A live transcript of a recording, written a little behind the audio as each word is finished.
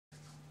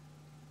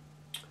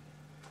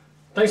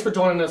Thanks for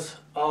joining us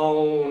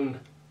on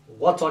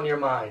What's on Your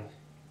Mind.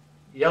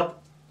 Yep,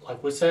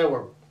 like we said,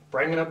 we're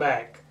bringing it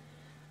back.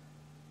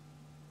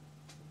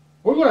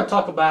 We're going to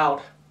talk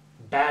about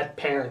bad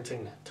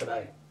parenting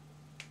today.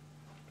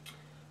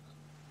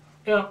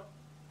 You know,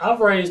 I've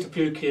raised a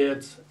few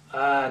kids,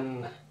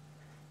 and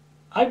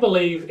I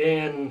believe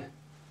in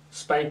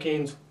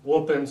spankings,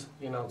 whoopings,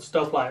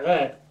 stuff like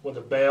that with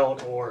a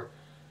belt or,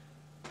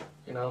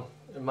 in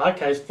my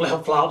case,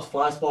 flip-flops,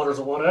 fly swatters,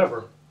 or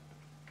whatever.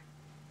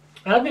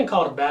 And I've been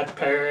called a bad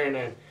parent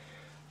and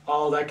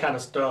all that kind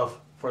of stuff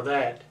for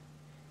that.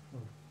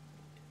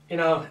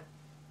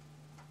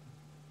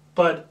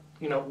 But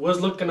was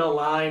looking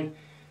online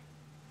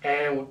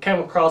and we came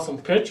across some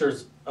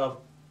pictures of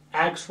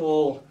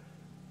actual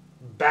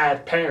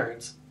bad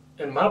parents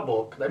in my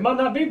book. They might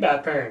not be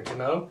bad parents,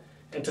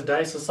 In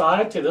today's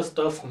society, this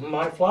stuff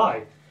might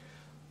fly.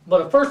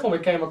 But the first one we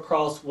came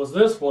across was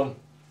this one.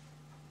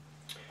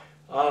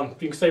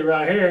 If you can see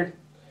right here,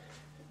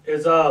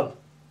 is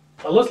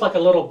it looks like a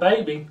little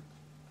baby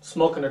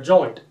smoking a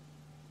joint.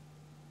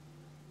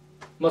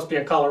 Must be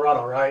in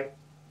Colorado, right?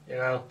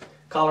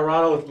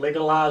 Colorado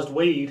legalized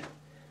weed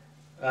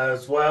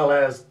as well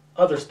as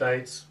other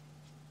states.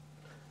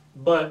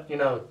 But,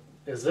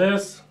 is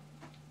this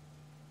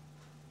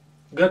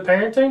good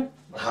parenting?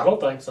 I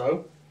don't think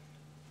so.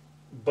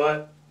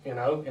 But,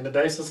 in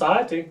today's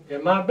society,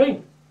 it might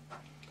be.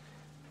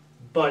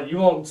 But you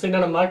won't see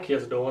none of my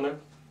kids doing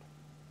it.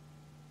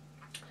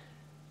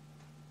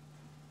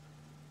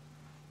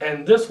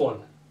 And this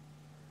one,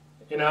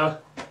 I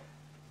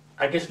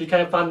guess if you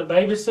can't find a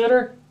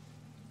babysitter,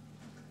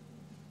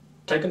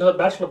 take them to the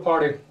bachelor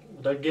party.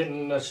 They're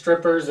getting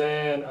strippers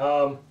and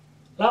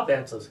lap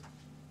dances.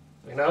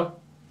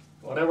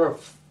 Whatever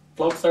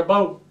floats their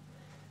boat.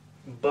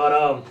 But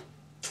I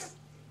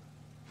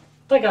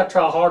think I'll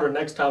try harder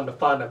next time to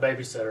find a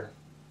babysitter.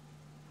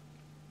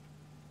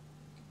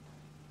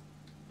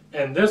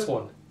 And this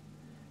one,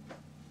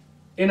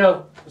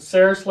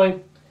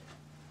 seriously,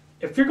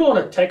 if you're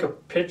going to take a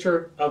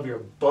picture of your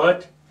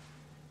butt,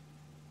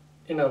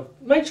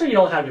 make sure you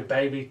don't have your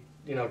baby,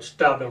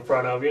 stuffed in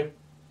front of you.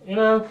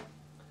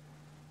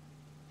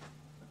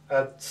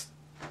 That's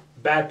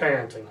bad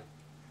parenting.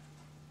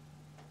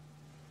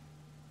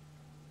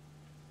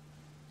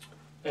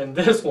 And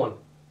this one,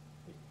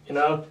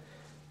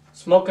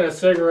 smoking a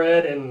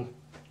cigarette and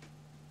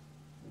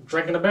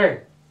drinking a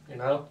beer,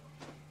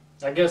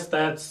 I guess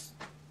that's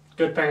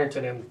good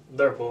parenting in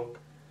their book.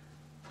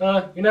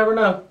 You never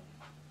know.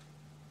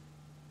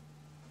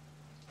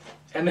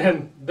 And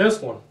then this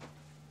one.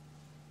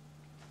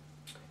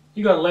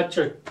 You gonna let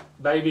your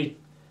baby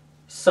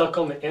suck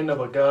on the end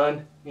of a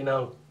gun?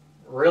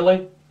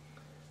 Really?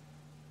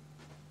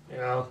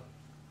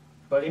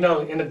 But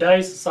in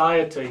today's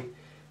society,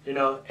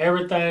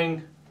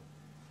 everything,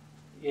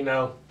 is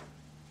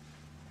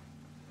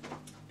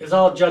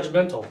all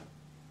judgmental.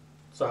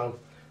 So,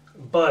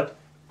 but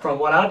from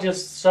what I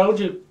just showed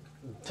you,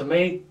 to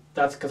me,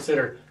 that's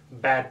considered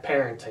bad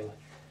parenting.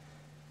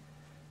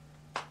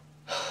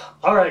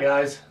 Alright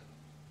guys,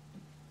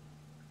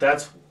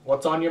 that's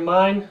what's on your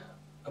mind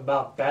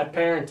about bad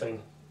parenting.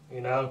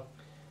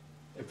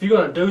 If you're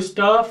going to do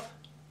stuff,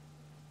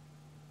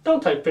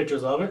 don't take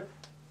pictures of it.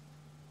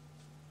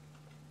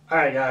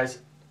 Alright guys,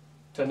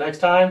 till next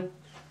time,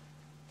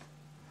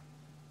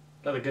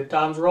 let the good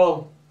times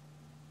roll.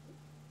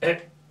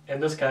 In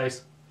this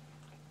case.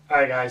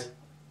 Alright guys,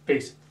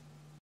 peace.